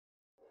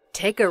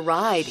Take a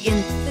ride in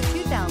the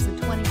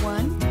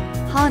 2021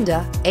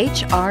 Honda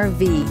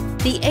HR-V.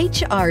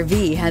 The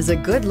HR-V has a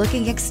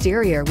good-looking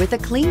exterior with a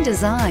clean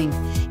design.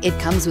 It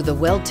comes with a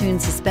well-tuned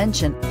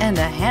suspension and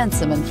a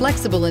handsome and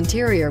flexible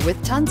interior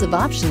with tons of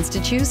options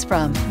to choose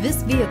from.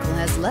 This vehicle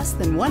has less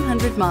than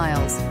 100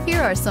 miles.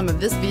 Here are some of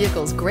this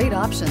vehicle's great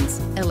options: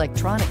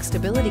 electronic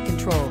stability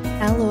control,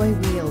 alloy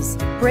wheels,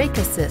 brake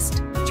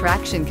assist,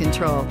 traction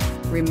control,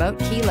 remote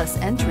keyless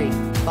entry,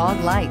 fog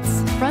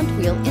lights, front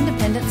wheel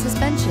independent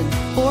suspension,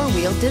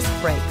 four-wheel disc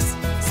brakes,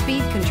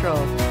 speed control,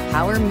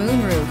 power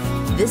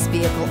moonroof. This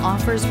vehicle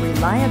offers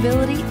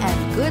reliability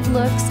and good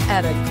looks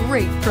at a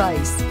great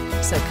price.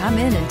 So come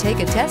in and take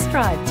a test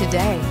drive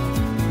today.